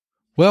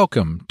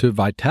Welcome to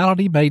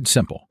Vitality Made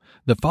Simple.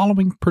 The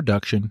following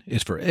production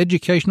is for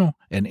educational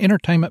and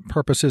entertainment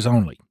purposes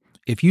only.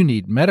 If you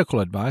need medical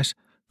advice,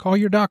 call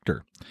your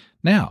doctor.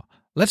 Now,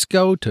 let's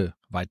go to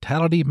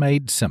Vitality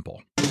Made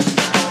Simple.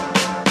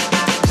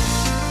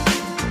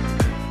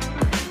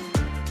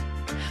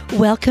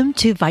 Welcome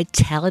to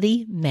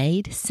Vitality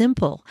Made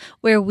Simple,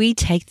 where we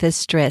take the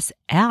stress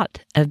out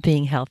of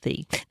being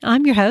healthy.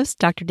 I'm your host,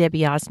 Dr. Debbie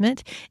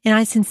Osment, and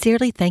I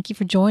sincerely thank you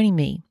for joining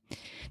me.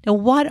 Now,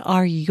 what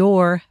are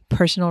your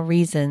personal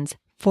reasons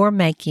for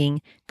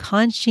making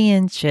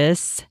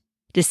conscientious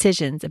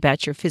decisions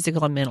about your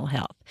physical and mental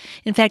health?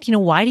 In fact,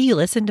 why do you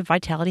listen to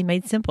Vitality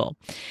Made Simple?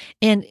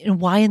 And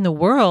why in the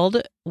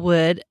world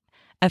would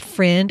a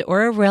friend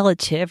or a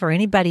relative or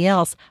anybody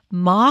else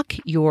mock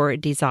your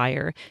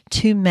desire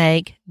to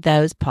make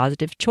those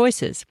positive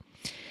choices?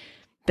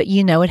 But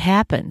it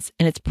happens,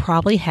 and it's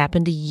probably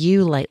happened to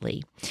you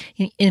lately.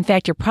 In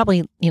fact, you're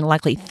probably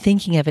likely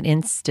thinking of an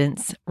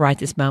instance right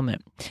this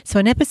moment. So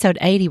in episode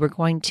 80, we're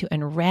going to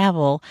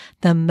unravel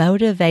the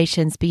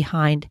motivations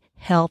behind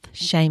health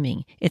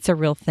shaming. It's a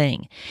real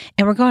thing.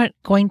 And we're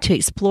going to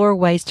explore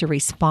ways to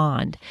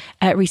respond,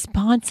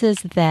 responses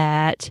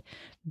that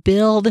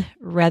build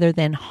rather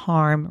than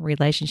harm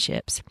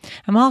relationships.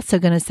 I'm also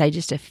going to say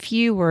just a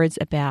few words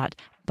about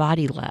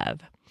body love.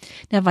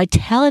 Now,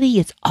 vitality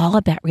is all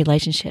about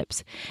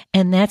relationships,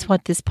 and that's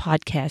what this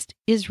podcast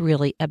is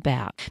really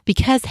about.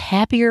 Because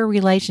happier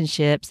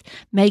relationships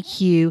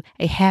make you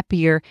a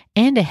happier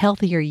and a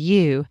healthier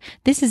you,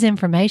 this is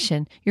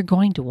information you're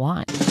going to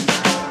want.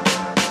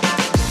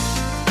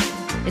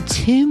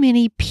 Too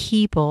many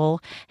people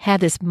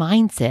have this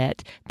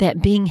mindset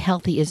that being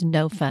healthy is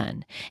no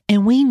fun.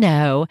 And we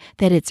know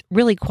that it's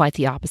really quite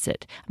the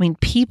opposite.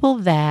 People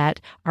that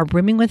are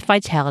brimming with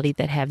vitality,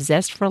 that have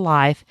zest for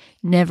life,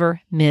 never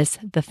miss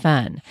the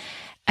fun.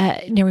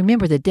 Now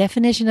remember, the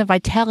definition of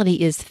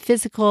vitality is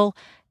physical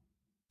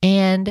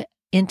and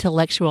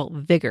intellectual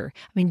vigor.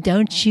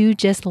 Don't you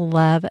just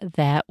love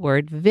that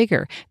word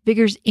vigor?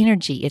 Vigor's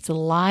energy, it's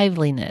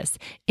liveliness.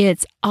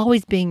 It's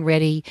always being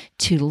ready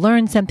to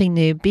learn something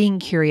new, being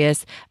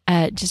curious,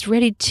 just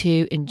ready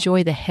to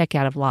enjoy the heck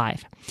out of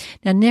life.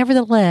 Now,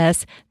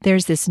 nevertheless,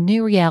 there's this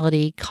new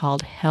reality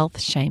called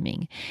health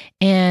shaming.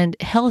 And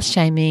health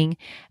shaming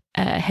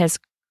has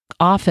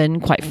often,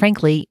 quite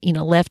frankly,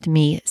 left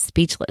me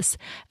speechless.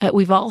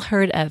 We've all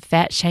heard of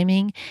fat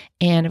shaming,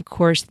 and of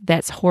course,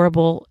 that's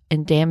horrible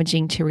and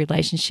damaging to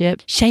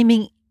relationships.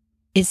 Shaming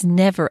is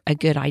never a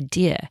good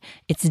idea.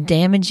 It's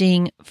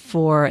damaging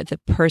for the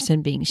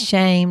person being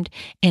shamed,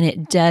 and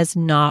it does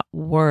not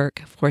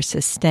work for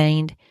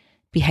sustained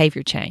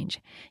behavior change.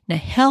 Now,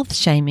 health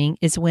shaming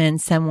is when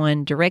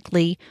someone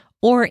directly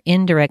or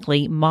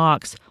indirectly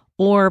mocks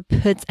or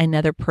puts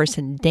another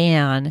person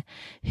down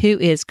who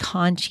is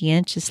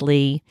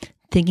conscientiously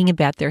thinking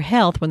about their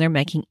health when they're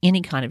making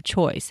any kind of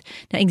choice.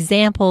 Now,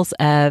 examples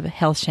of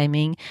health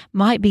shaming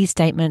might be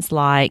statements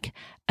like,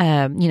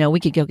 we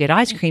could go get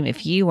ice cream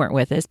if you weren't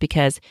with us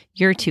because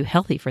you're too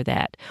healthy for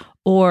that.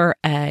 Or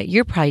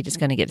you're probably just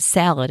going to get a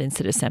salad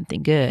instead of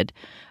something good.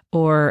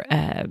 Or,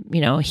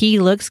 he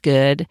looks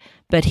good,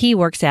 but he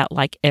works out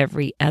like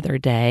every other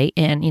day.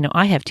 And,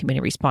 I have too many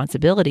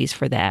responsibilities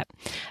for that.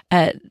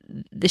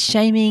 The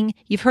shaming,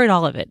 you've heard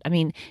all of it.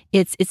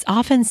 It's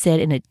often said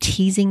in a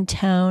teasing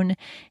tone,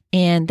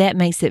 and that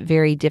makes it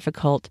very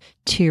difficult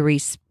to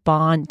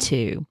respond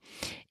to.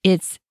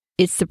 It's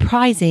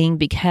surprising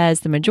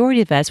because the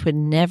majority of us would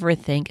never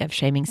think of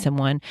shaming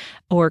someone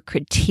or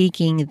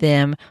critiquing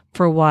them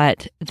for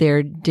what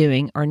they're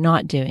doing or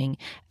not doing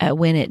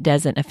when it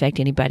doesn't affect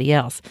anybody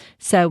else.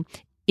 So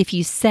if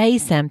you say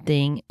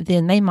something,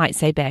 then they might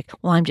say back,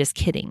 well, I'm just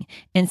kidding.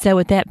 And so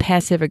with that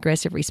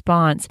passive-aggressive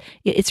response,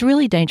 it's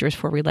really dangerous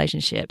for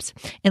relationships.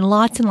 And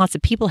lots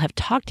of people have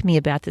talked to me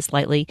about this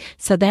lately,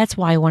 so that's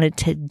why I wanted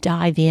to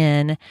dive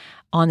in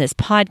on this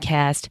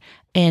podcast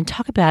and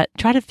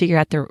try to figure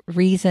out the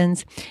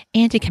reasons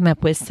and to come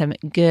up with some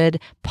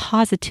good,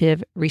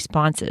 positive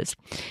responses.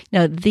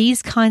 Now,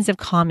 these kinds of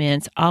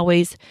comments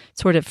always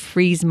sort of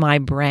freeze my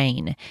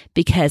brain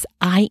because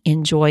I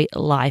enjoy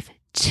life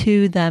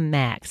to the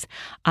max.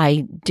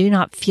 I do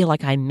not feel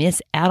like I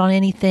miss out on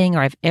anything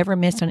or I've ever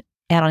missed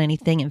out on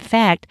anything. In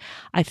fact,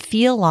 I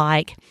feel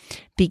like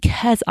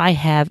because I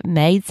have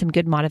made some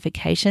good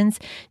modifications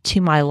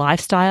to my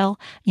lifestyle,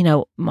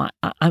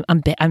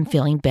 I'm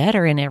feeling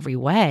better in every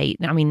way.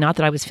 Not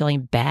that I was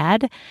feeling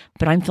bad,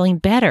 but I'm feeling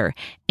better.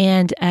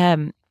 And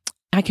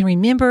I can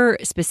remember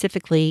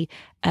specifically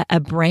a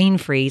brain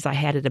freeze I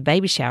had at a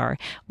baby shower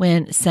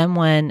when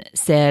someone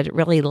said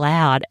really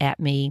loud at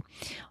me,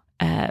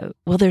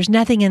 well, there's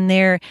nothing in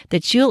there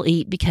that you'll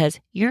eat because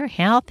you're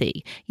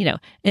healthy,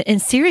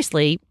 and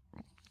seriously,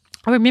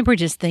 I remember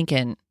just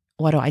thinking,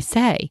 what do I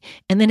say?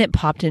 And then it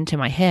popped into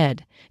my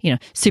head,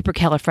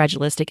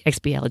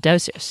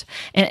 supercalifragilisticexpialidocious.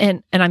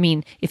 And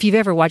if you've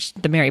ever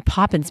watched the Mary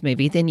Poppins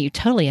movie, then you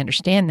totally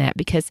understand that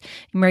because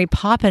Mary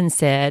Poppins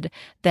said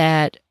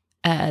that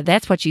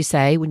that's what you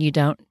say when you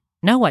don't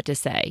know what to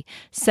say.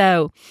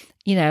 So,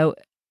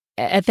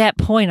 at that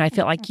point, I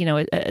felt like,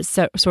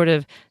 sort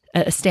of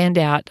a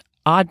standout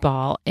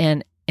oddball.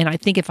 And I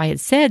think if I had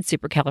said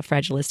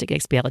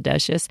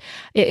supercalifragilisticexpialidocious,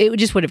 it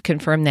just would have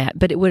confirmed that,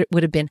 but it would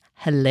have been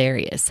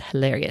hilarious.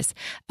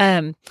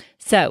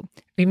 So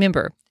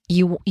remember,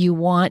 you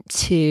want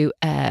to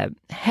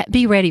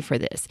be ready for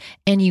this,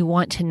 and you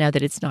want to know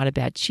that it's not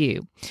about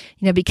you,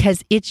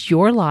 because it's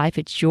your life,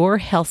 it's your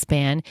health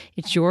span,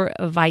 it's your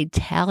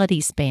vitality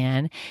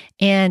span,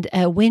 and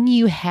when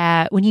you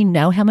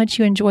know how much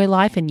you enjoy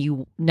life, and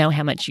you know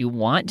how much you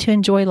want to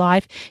enjoy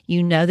life,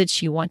 you know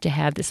that you want to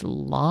have this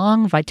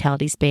long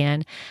vitality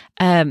span.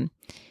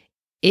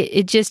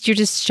 You're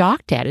just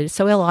shocked at it. It's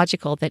so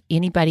illogical that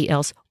anybody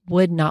else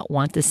would not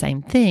want the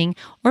same thing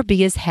or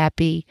be as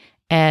happy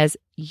as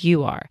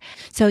you are.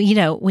 So,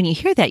 when you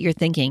hear that, you're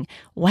thinking,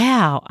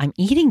 wow, I'm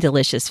eating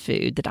delicious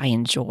food that I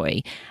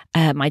enjoy.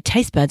 My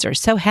taste buds are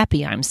so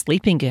happy. I'm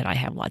sleeping good. I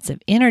have lots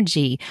of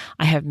energy.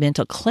 I have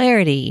mental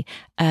clarity.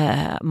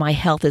 My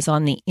health is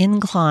on the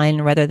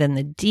incline rather than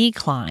the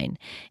decline.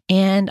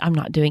 And I'm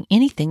not doing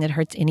anything that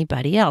hurts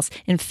anybody else.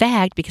 In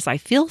fact, because I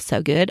feel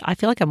so good, I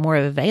feel like I'm more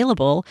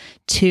available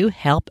to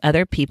help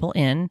other people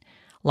in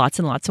lots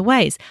and lots of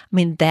ways. I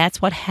mean, that's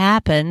what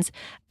happens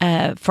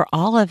for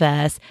all of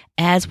us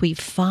as we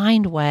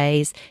find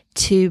ways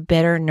to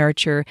better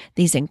nurture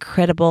these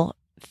incredible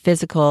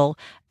physical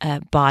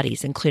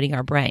bodies, including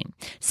our brain.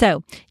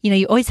 So,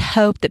 you always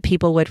hope that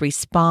people would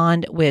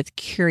respond with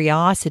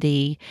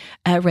curiosity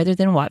rather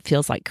than what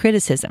feels like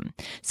criticism.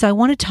 So I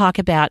want to talk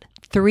about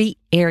 3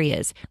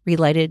 areas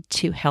related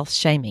to health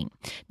shaming.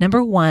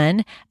 Number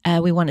 1,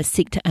 we want to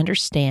seek to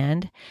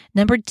understand.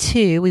 Number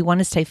 2, we want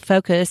to stay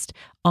focused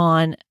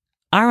on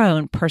our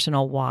own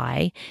personal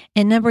why.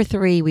 And number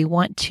 3, we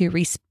want to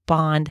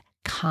respond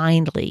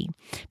kindly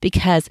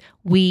because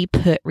we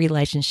put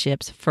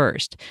relationships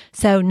first.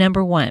 So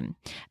number 1,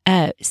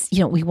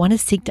 we want to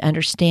seek to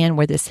understand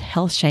where this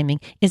health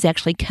shaming is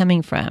actually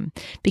coming from,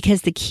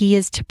 because the key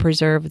is to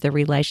preserve the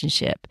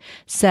relationship.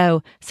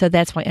 So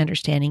that's why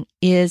understanding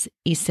is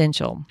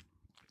essential.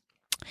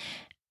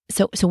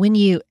 So when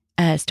you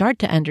start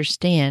to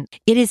understand,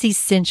 it is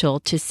essential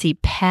to see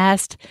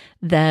past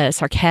the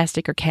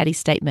sarcastic or catty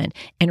statement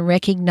and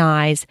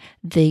recognize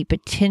the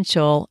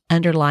potential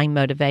underlying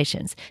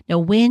motivations. Now,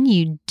 when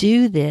you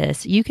do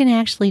this, you can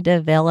actually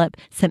develop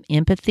some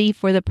empathy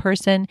for the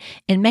person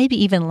and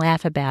maybe even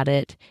laugh about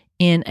it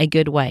in a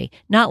good way.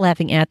 Not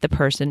laughing at the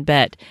person,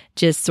 but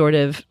just sort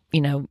of,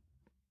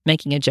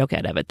 making a joke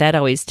out of it. That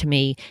always, to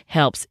me,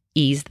 helps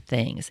ease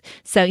things.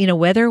 So,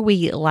 whether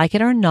we like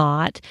it or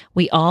not,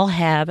 we all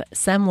have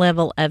some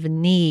level of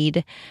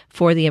need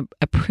for the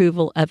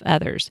approval of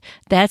others.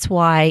 That's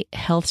why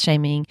health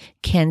shaming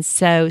can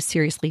so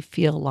seriously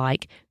feel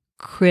like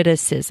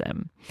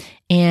criticism.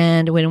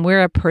 And when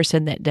we're a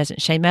person that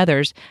doesn't shame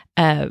others,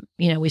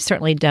 we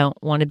certainly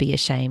don't want to be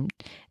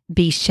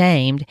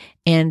shamed,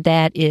 and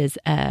that is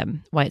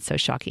why it's so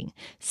shocking.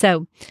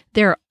 So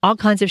there are all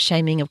kinds of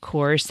shaming, of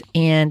course,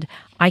 and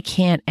I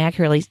can't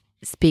accurately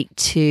speak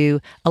to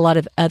a lot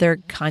of other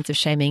kinds of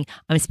shaming.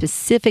 I'm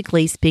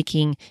specifically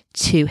speaking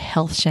to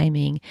health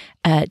shaming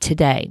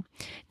today.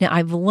 Now,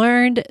 I've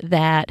learned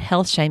that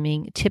health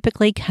shaming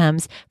typically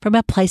comes from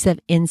a place of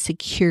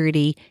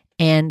insecurity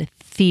and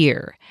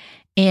fear.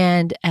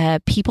 And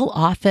people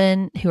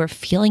often who are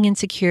feeling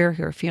insecure,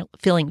 who are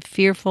feeling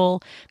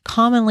fearful,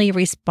 commonly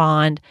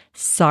respond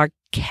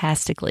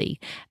sarcastically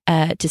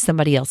to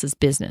somebody else's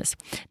business.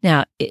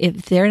 Now,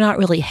 if they're not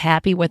really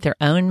happy with their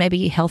own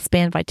maybe health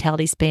span,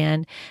 vitality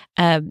span,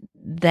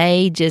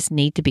 they just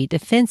need to be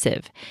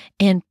defensive.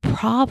 And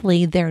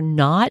probably they're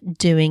not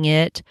doing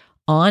it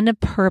on a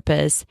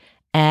purpose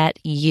at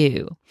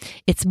you.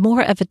 It's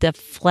more of a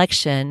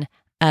deflection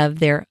of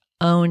their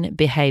own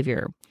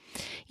behavior.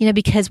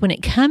 Because when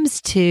it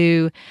comes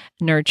to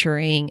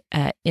nurturing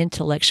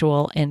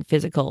intellectual and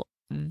physical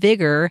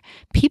vigor,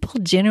 people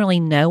generally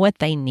know what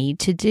they need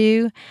to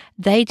do.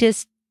 They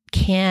just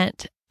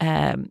can't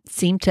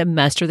seem to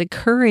muster the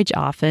courage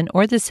often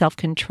or the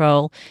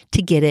self-control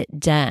to get it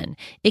done.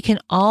 It can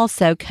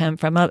also come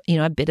from a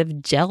bit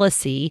of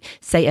jealousy,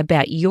 say,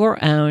 about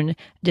your own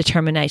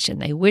determination.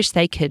 They wish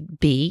they could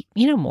be,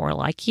 more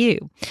like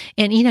you.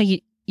 And,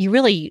 you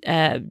really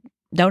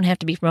don't have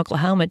to be from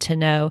Oklahoma to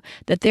know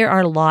that there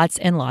are lots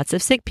and lots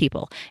of sick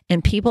people,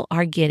 and people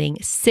are getting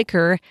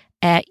sicker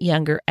at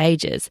younger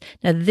ages.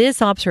 Now,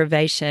 this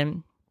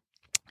observation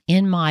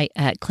in my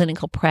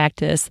clinical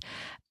practice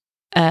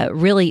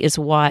really is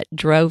what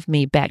drove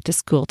me back to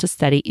school to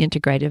study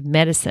integrative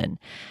medicine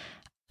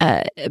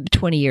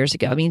 20 years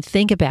ago. I mean,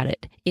 think about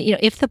it.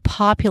 If the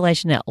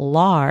population at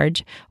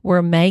large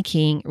were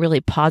making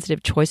really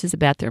positive choices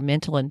about their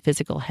mental and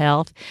physical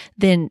health,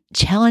 then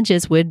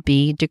challenges would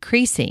be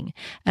decreasing.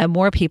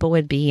 More people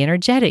would be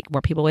energetic.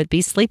 More people would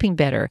be sleeping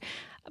better.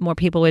 More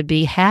people would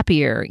be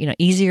happier,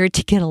 easier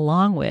to get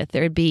along with.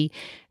 There would be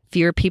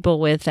fewer people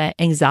with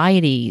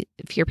anxiety,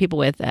 fewer people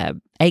with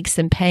aches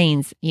and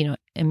pains,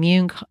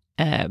 immune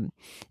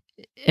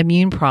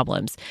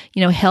problems.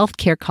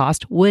 Healthcare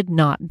costs would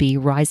not be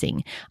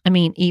rising. I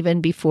mean,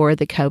 even before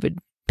the COVID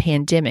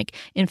pandemic.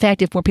 In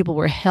fact, if more people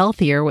were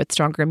healthier with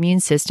stronger immune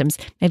systems,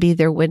 maybe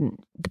the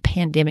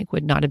pandemic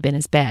would not have been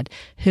as bad.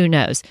 Who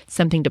knows?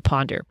 Something to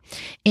ponder.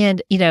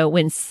 And,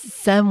 when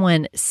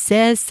someone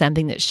says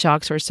something that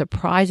shocks or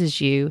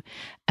surprises you,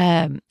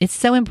 it's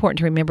so important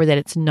to remember that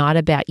it's not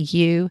about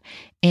you,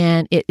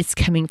 and it's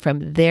coming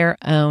from their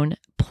own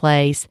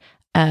place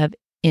of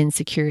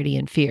insecurity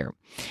and fear.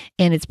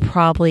 And it's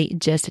probably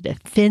just a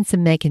defensive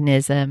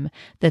mechanism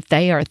that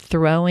they are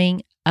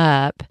throwing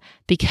up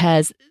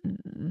because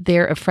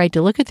they're afraid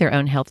to look at their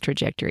own health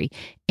trajectory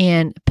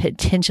and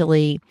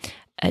potentially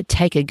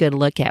take a good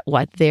look at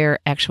what their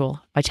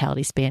actual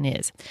vitality span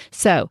is.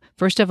 So,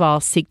 first of all,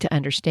 seek to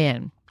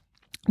understand.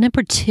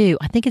 Number 2,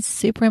 I think it's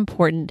super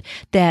important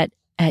that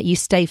you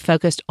stay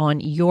focused on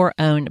your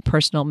own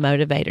personal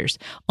motivators,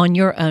 on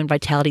your own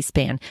vitality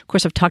span. Of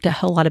course, I've talked a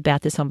whole lot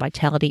about this on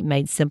Vitality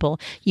Made Simple.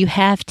 You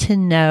have to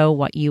know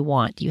what you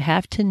want. You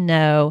have to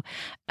know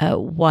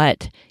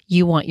what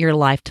you want your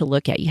life to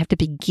look at. You have to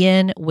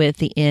begin with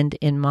the end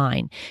in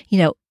mind.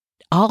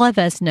 All of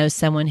us know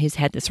someone who's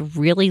had this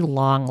really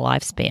long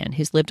lifespan,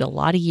 who's lived a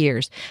lot of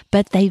years,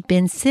 but they've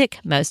been sick,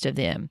 most of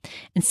them.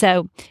 And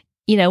so,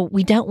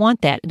 we don't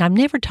want that. And I'm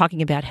never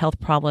talking about health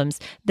problems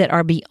that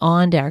are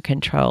beyond our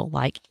control,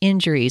 like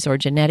injuries or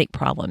genetic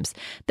problems.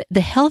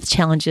 The health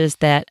challenges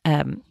that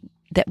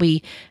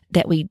we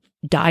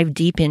dive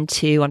deep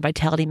into on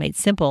Vitality Made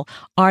Simple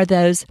are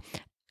those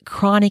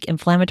chronic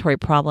inflammatory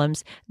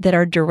problems that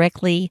are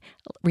directly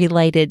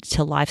related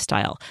to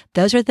lifestyle.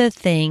 Those are the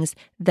things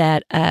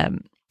that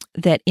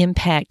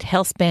impact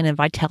health span and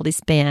vitality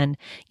span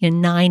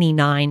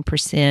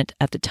 99%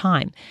 of the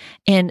time.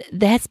 And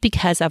that's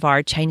because of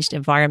our changed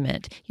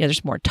environment.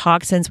 There's more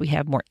toxins, we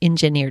have more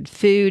engineered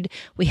food,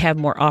 we have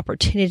more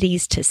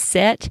opportunities to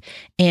sit,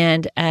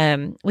 and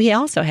we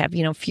also have,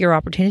 fewer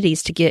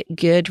opportunities to get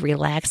good,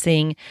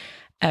 relaxing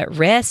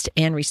rest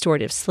and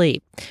restorative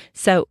sleep.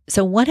 So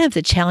one of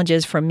the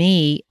challenges for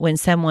me when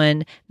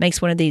someone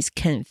makes one of these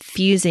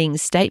confusing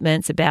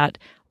statements about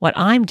what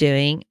I'm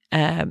doing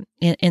in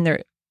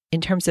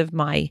terms of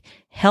my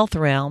health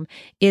realm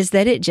is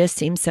that it just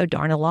seems so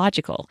darn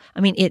illogical.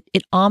 I mean,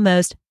 it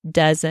almost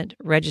doesn't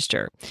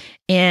register.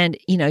 And,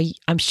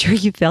 I'm sure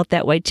you felt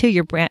that way too.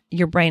 Your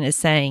brain is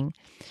saying,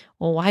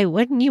 well, why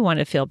wouldn't you want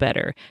to feel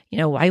better?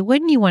 Why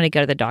wouldn't you want to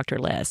go to the doctor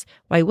less?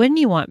 Why wouldn't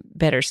you want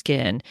better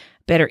skin,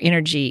 better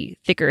energy,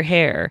 thicker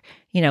hair?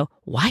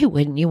 Why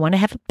wouldn't you want to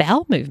have a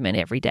bowel movement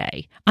every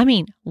day? I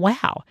mean,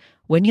 wow.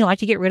 Wouldn't you like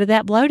to get rid of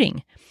that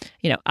bloating?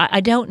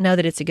 I don't know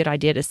that it's a good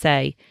idea to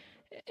say,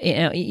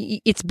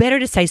 it's better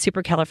to say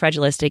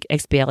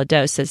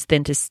supercalifragilisticexpialidocious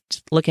than to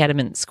look at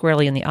him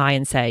squarely in the eye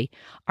and say,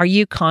 are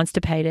you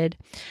constipated?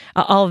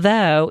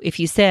 Although if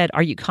you said,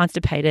 are you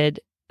constipated,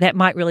 that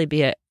might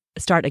really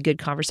start a good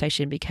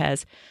conversation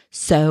because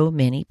so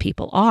many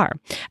people are.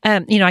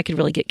 I could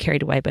really get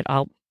carried away, but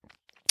I'll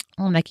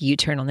make a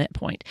U-turn on that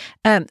point.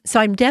 So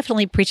I'm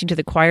definitely preaching to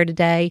the choir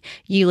today.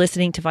 You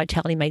listening to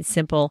Vitality Made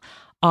Simple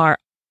are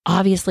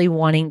obviously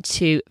wanting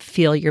to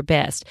feel your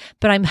best,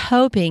 but I'm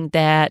hoping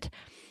that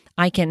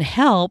I can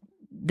help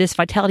this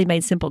Vitality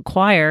Made Simple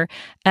choir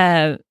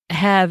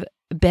have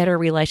better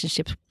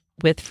relationships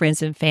with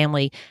friends and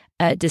family,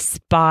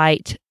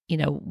 despite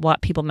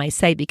what people may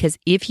say. Because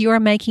if you are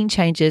making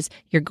changes,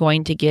 you're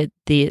going to get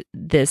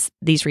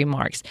these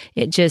remarks.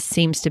 It just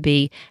seems to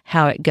be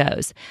how it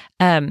goes.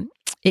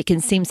 It can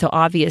seem so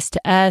obvious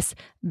to us,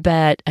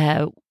 but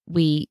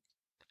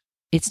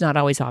it's not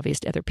always obvious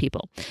to other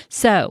people.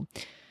 So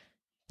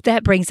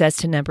that brings us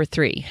to number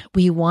 3.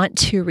 We want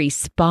to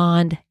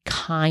respond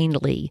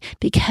kindly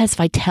because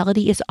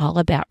vitality is all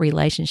about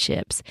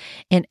relationships.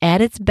 And at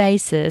its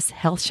basis,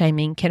 health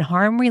shaming can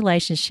harm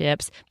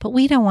relationships, but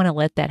we don't want to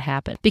let that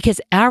happen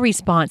because our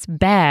response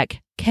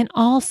back can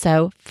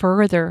also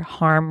further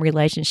harm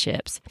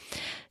relationships.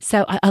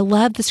 So I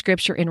love the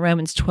scripture in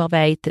Romans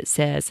 12:8 that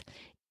says,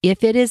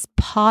 if it is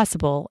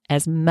possible,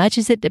 as much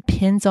as it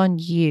depends on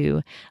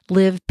you,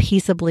 live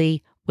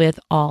peaceably with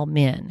all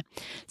men.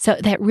 So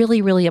that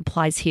really, really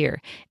applies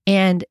here.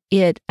 And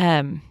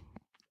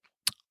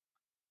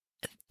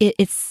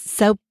it's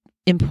so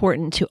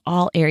important to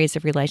all areas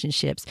of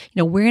relationships.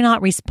 We're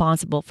not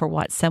responsible for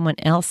what someone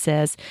else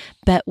says,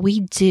 but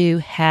we do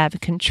have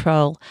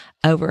control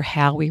over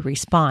how we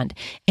respond.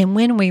 And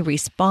when we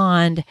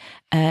respond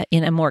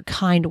in a more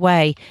kind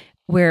way,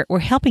 we're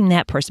helping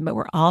that person, but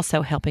we're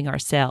also helping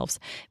ourselves.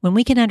 When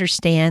we can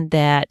understand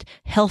that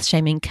health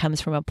shaming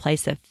comes from a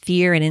place of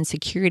fear and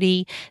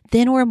insecurity,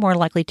 then we're more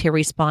likely to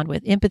respond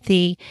with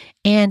empathy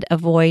and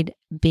avoid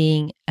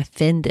being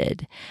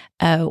offended.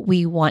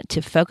 We want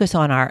to focus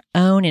on our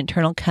own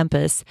internal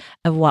compass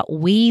of what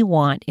we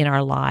want in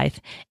our life,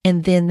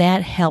 and then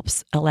that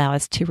helps allow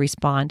us to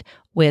respond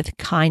with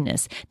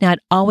kindness. Now, it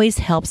always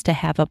helps to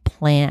have a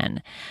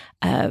plan.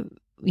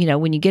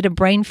 When you get a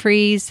brain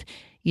freeze,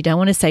 you don't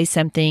want to say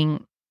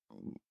something,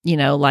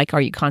 like,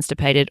 are you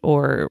constipated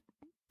or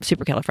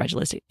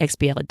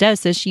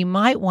supercalifragilisticexpialidocious? You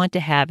might want to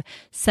have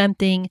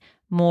something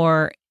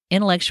more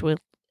intellectually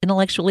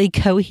intellectually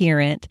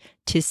coherent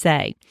to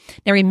say.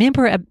 Now,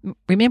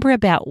 remember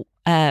about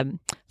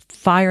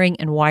firing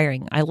and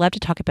wiring. I love to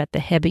talk about the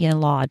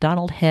Hebbian law.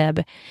 Donald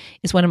Hebb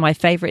is one of my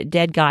favorite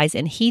dead guys,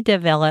 and he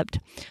developed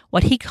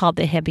what he called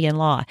the Hebbian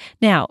law.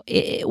 Now,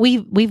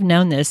 we've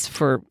known this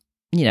for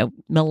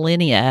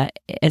millennia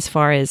as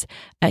far as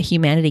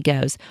humanity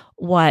goes.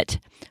 What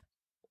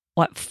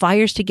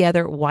fires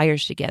together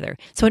wires together.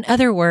 So, in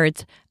other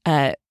words,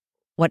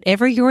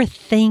 whatever you're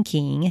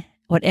thinking,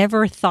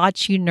 whatever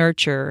thoughts you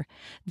nurture,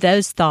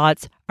 those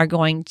thoughts are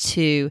going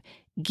to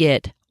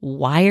get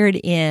wired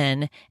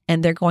in,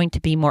 and they're going to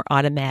be more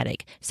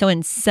automatic. So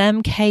in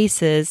some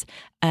cases,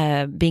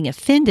 being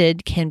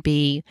offended can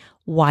be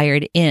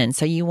wired in.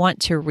 So you want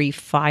to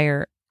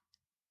rewire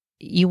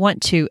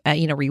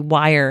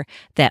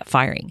that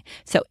firing.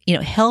 So,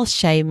 health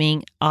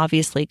shaming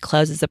obviously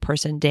closes a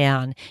person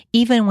down,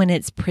 even when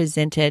it's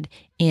presented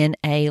in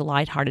a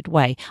lighthearted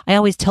way. I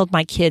always told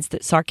my kids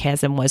that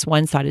sarcasm was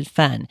one-sided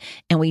fun,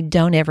 and we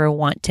don't ever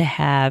want to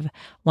have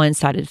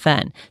one-sided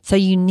fun. So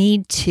you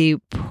need to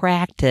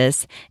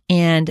practice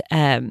and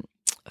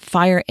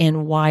fire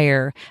and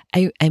wire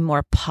a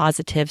more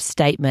positive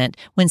statement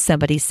when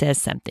somebody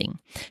says something.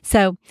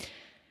 So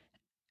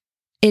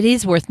it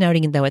is worth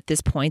noting, though, at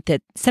this point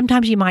that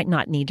sometimes you might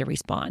not need to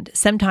respond.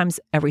 Sometimes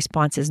a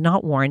response is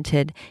not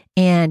warranted,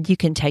 and you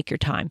can take your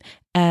time.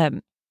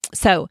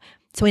 So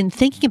in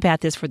thinking about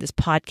this for this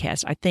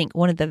podcast, I think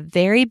one of the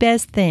very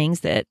best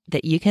things that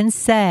you can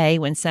say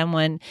when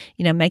someone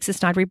makes a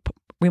snide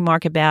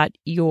remark about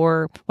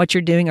what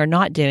you're doing or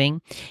not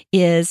doing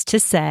is to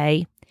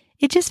say,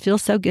 "It just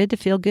feels so good to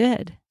feel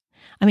good."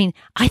 I mean,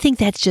 I think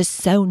that's just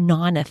so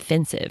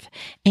non-offensive.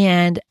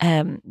 And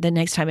the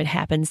next time it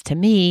happens to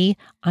me,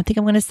 I think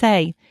I'm going to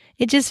say,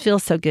 "It just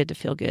feels so good to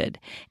feel good."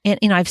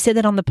 And I've said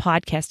that on the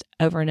podcast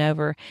over and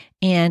over,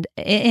 and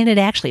it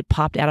actually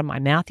popped out of my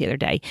mouth the other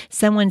day.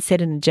 Someone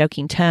said in a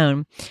joking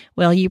tone,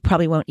 "Well, you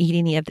probably won't eat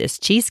any of this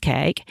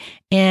cheesecake."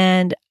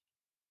 And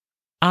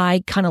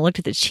I kind of looked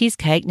at the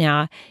cheesecake.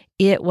 Now,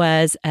 it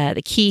was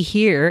the key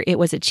here. It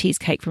was a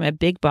cheesecake from a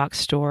big box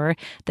store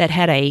that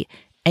had a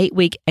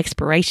 8-week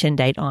expiration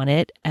date on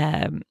it.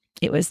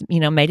 It was,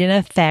 made in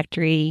a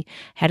factory,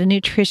 had a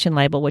nutrition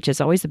label, which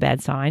is always a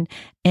bad sign.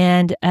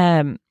 And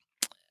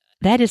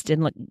that just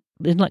didn't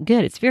look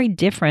good. It's very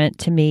different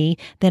to me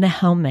than a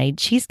homemade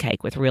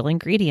cheesecake with real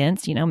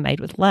ingredients, made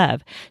with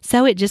love.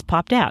 So it just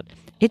popped out.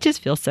 It just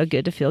feels so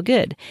good to feel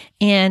good.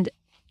 And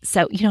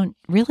so,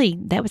 really,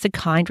 that was a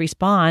kind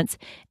response,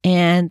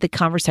 and the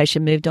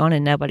conversation moved on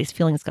and nobody's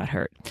feelings got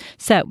hurt.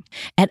 So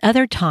at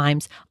other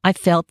times, I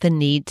felt the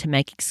need to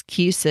make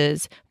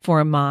excuses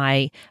for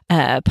my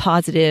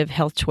positive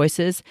health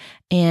choices.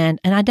 And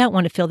I don't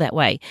want to feel that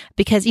way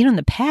because, in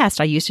the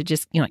past, I used to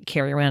just,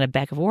 carry around a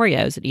bag of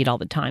Oreos and eat all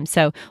the time.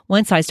 So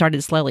once I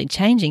started slowly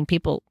changing,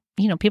 people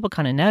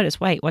kind of notice,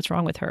 wait, what's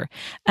wrong with her?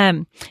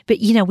 But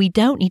we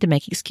don't need to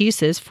make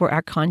excuses for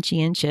our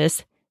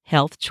conscientious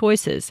health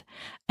choices.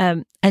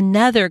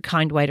 Another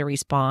kind way to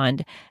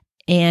respond,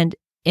 and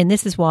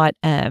this is what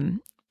my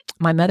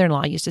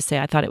mother-in-law used to say.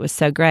 I thought it was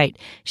so great.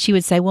 She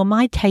would say, "Well,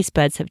 my taste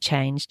buds have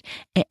changed,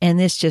 and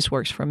this just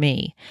works for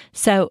me."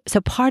 So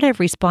part of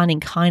responding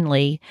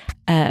kindly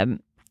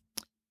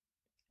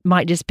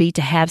might just be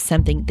to have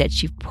something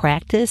that you've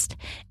practiced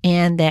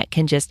and that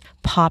can just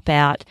pop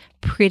out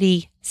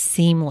pretty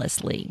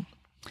seamlessly.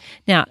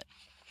 Now,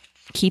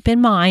 keep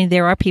in mind,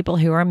 there are people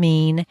who are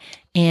mean,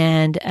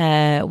 and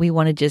we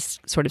want to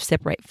just sort of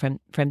separate from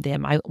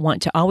them. I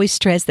want to always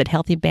stress that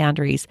healthy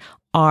boundaries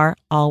are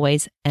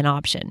always an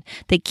option.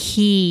 The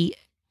key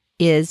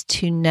is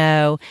to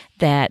know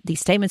that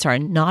these statements are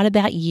not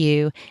about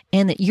you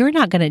and that you're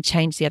not going to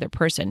change the other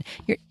person.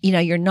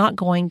 You're not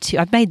going to,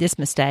 I've made this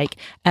mistake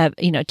of,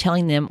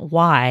 telling them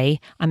why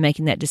I'm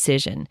making that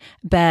decision,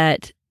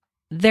 but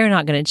they're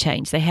not going to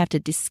change. They have to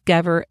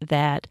discover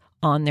that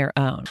on their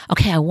own.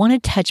 Okay, I want to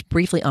touch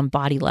briefly on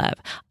body love.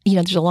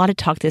 There's a lot of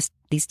talk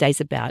these days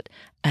about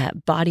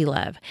body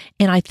love.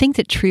 And I think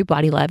that true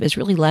body love is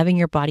really loving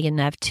your body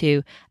enough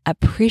to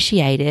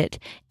appreciate it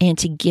and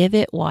to give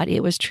it what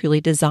it was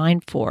truly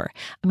designed for.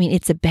 I mean,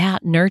 it's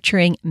about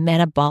nurturing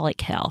metabolic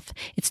health.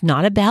 It's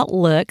not about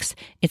looks.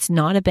 It's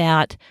not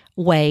about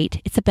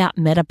weight. It's about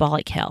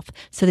metabolic health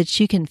so that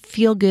you can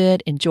feel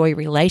good, enjoy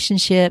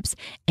relationships,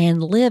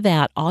 and live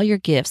out all your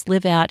gifts,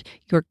 live out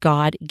your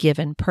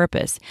God-given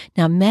purpose.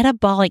 Now,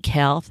 metabolic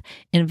health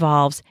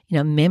involves,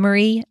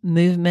 memory,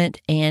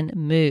 movement, and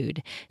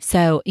mood.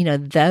 So,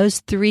 those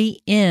 3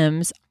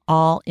 M's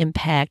all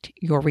impact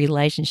your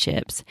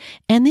relationships.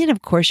 And then,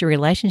 of course, your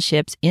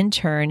relationships in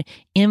turn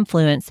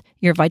influence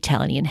your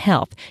vitality and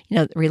health.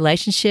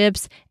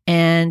 Relationships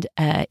and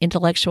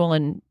intellectual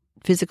and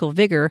physical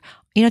vigor,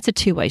 it's a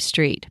two-way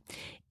street.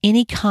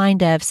 Any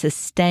kind of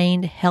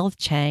sustained health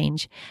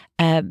change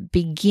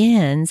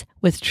begins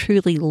with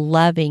truly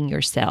loving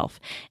yourself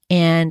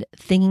and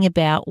thinking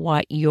about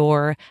what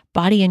your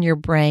body and your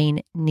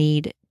brain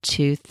need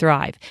to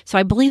thrive. So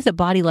I believe that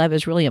body love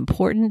is really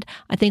important.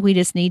 I think we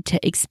just need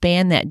to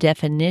expand that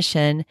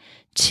definition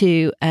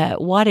to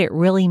what it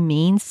really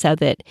means so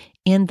that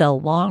in the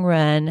long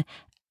run,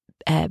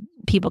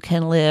 people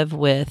can live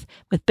with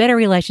better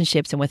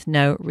relationships and with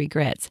no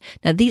regrets.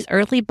 Now, these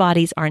earthly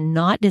bodies are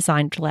not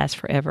designed to last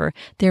forever.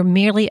 They're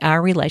merely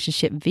our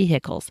relationship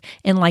vehicles.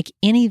 And like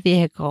any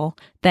vehicle,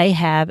 they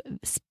have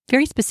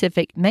very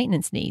specific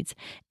maintenance needs.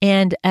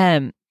 And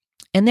they're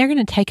going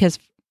to take us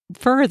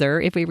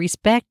further if we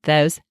respect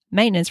those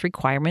maintenance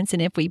requirements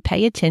and if we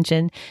pay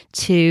attention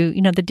to,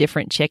 the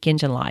different check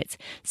engine lights.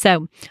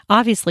 So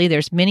obviously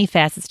there's many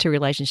facets to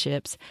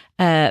relationships,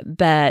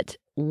 but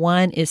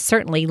one is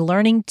certainly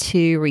learning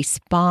to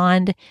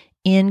respond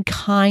in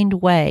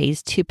kind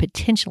ways to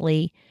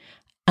potentially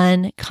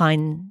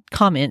unkind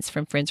comments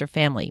from friends or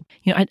family.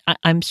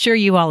 I'm sure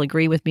you all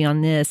agree with me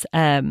on this.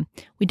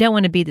 We don't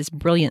want to be this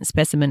brilliant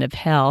specimen of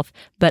health,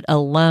 but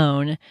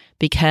alone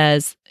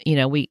because,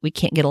 we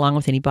can't get along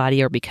with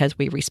anybody or because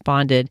we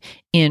responded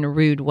in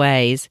rude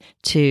ways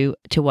to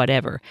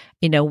whatever.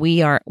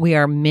 We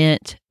are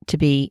meant to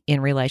be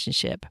in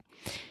relationship.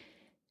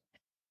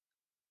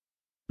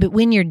 But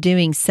when you're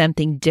doing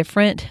something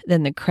different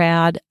than the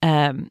crowd,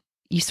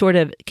 you sort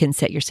of can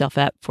set yourself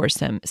up for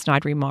some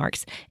snide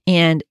remarks.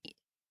 And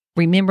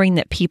remembering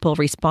that people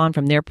respond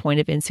from their point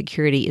of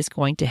insecurity is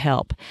going to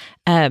help.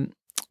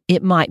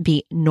 It might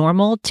be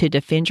normal to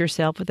defend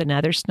yourself with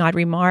another snide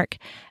remark,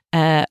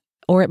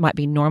 or it might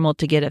be normal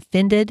to get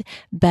offended.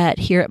 But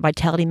here at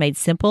Vitality Made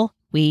Simple,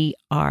 we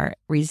are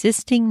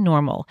resisting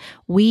normal.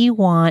 We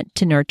want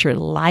to nurture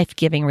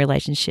life-giving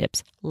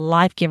relationships,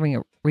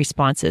 life-giving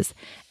responses,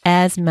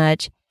 as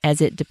much as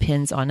it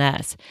depends on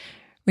us.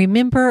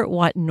 Remember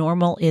what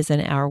normal is in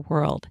our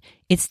world.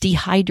 It's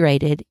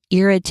dehydrated,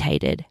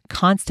 irritated,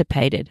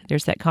 constipated.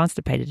 There's that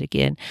constipated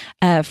again.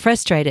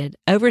 Frustrated,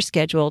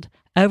 overscheduled,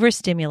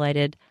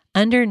 overstimulated,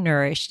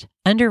 undernourished,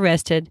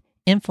 underrested,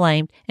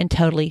 inflamed, and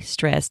totally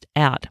stressed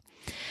out.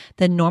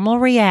 The normal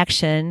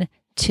reaction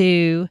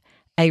to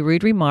a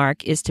rude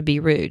remark is to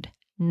be rude.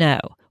 No,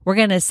 we're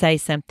going to say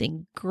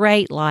something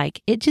great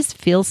like, it just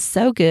feels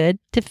so good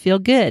to feel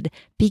good,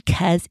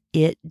 because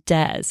it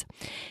does.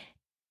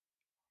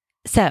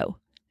 So,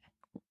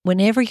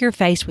 whenever you're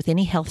faced with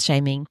any health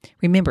shaming,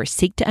 remember,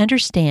 seek to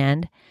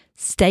understand,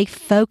 stay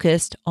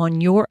focused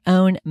on your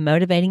own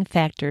motivating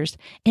factors,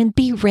 and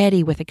be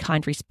ready with a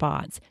kind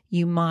response.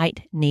 You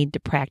might need to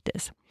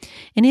practice.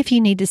 And if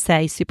you need to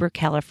say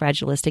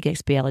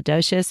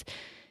supercalifragilisticexpialidocious,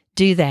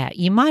 do that.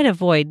 You might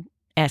avoid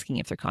asking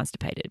if they're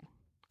constipated.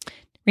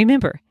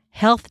 Remember,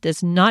 health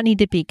does not need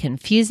to be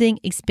confusing,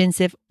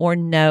 expensive, or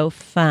no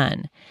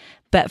fun.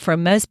 But for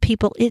most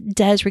people, it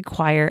does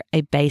require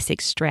a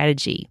basic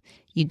strategy.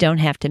 You don't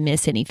have to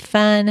miss any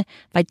fun.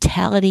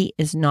 Vitality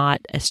is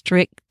not a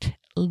strict,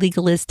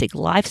 legalistic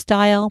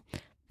lifestyle,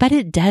 but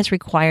it does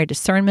require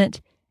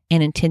discernment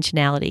and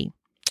intentionality.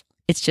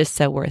 It's just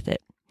so worth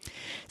it.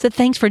 So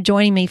thanks for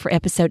joining me for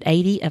episode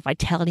 80 of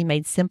Vitality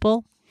Made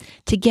Simple.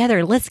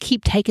 Together, let's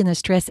keep taking the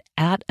stress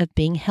out of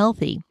being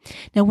healthy.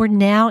 Now, we're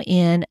now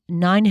in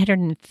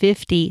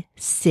 950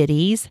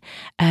 cities.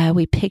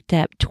 We picked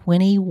up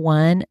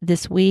 21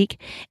 this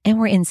week, and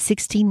we're in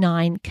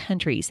 69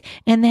 countries.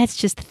 And that's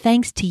just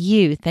thanks to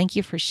you. Thank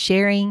you for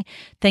sharing.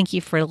 Thank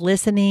you for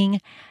listening.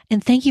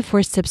 And thank you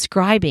for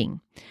subscribing.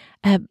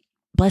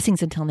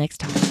 Blessings until next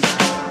time.